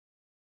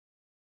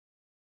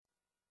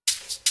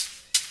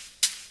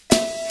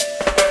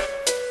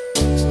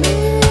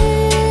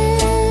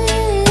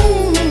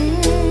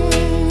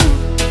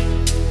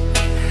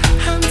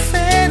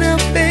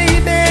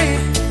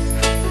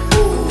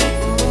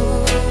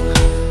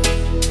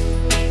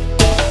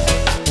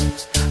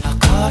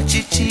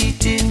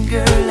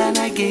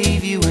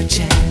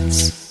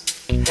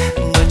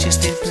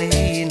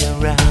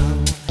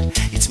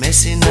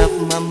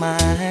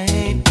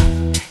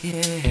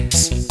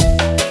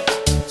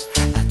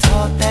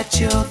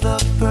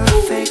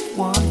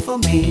for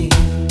me,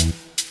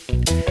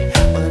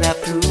 but I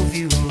prove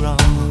you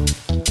wrong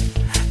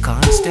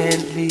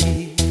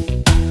constantly.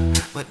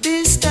 But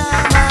this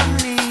time I'm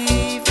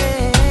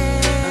leaving.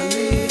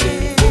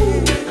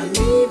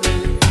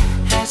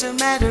 As a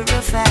matter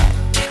of fact,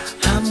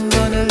 I'm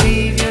gonna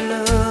leave your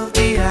love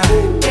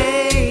behind,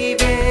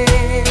 baby.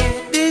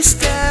 This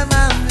time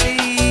I'm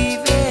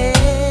leaving.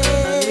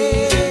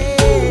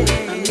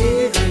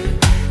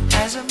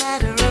 As a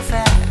matter of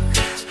fact,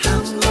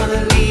 I'm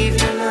gonna leave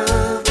your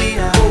love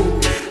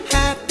behind.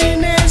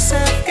 Happiness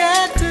I've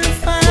got to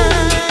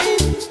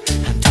find.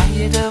 I'm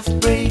tired of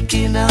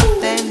breaking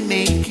up and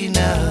making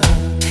up.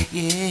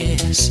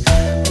 Yes,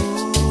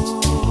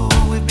 ooh,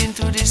 we've been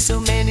through this so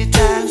many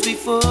times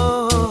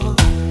before.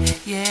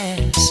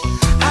 Yes,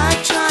 I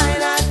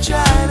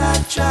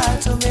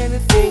tried so many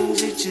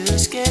things, it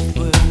just can't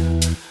work.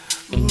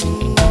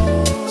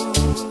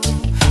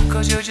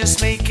 Cause you're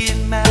just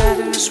making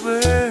matters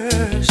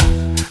worse.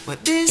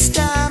 But this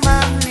time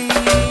I'm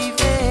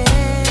leaving.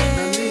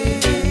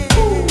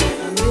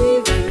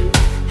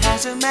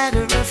 As a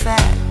matter of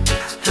fact,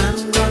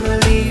 I'm gonna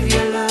leave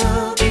your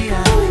love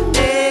behind,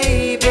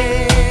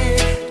 baby.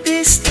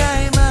 This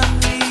time I'm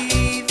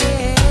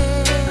leaving.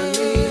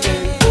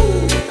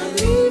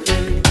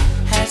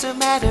 As a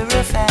matter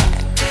of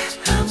fact,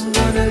 I'm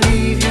gonna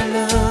leave your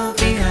love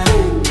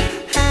behind.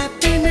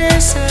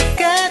 Happiness I've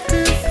got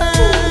to find.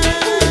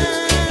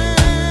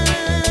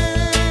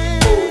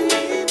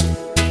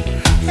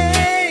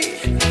 Hey,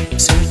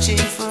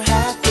 searching for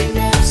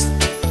happiness.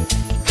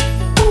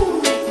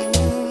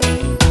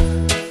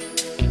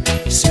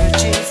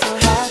 Searching for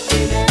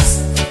happiness.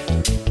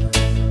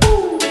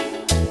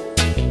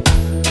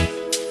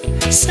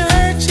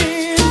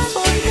 Searching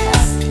for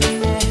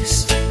happiness.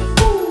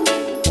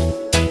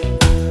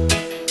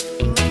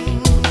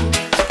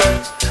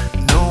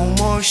 No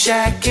more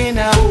shacking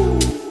up,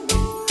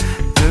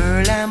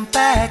 girl, I'm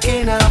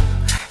packing up,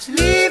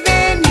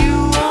 leaving you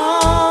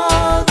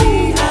all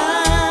behind.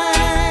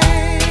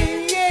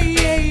 Yeah,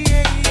 yeah,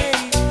 yeah,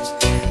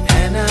 yeah.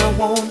 And I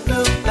won't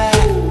look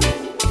back,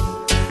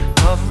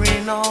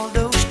 covering all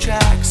those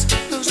tracks,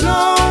 those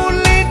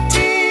lonely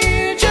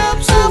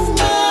teardrops of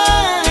mine.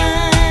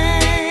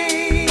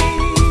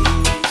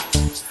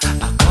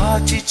 I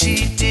caught you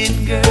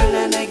cheating, girl,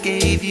 and I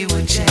gave you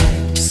a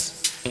chance,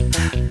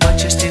 but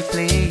you're still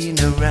playing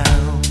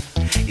around.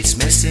 It's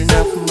messing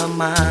up my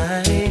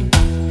mind.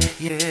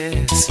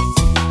 Yes,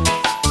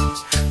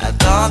 I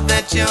thought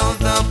that you're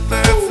the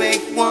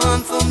perfect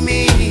one for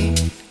me.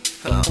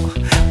 Oh,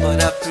 but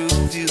I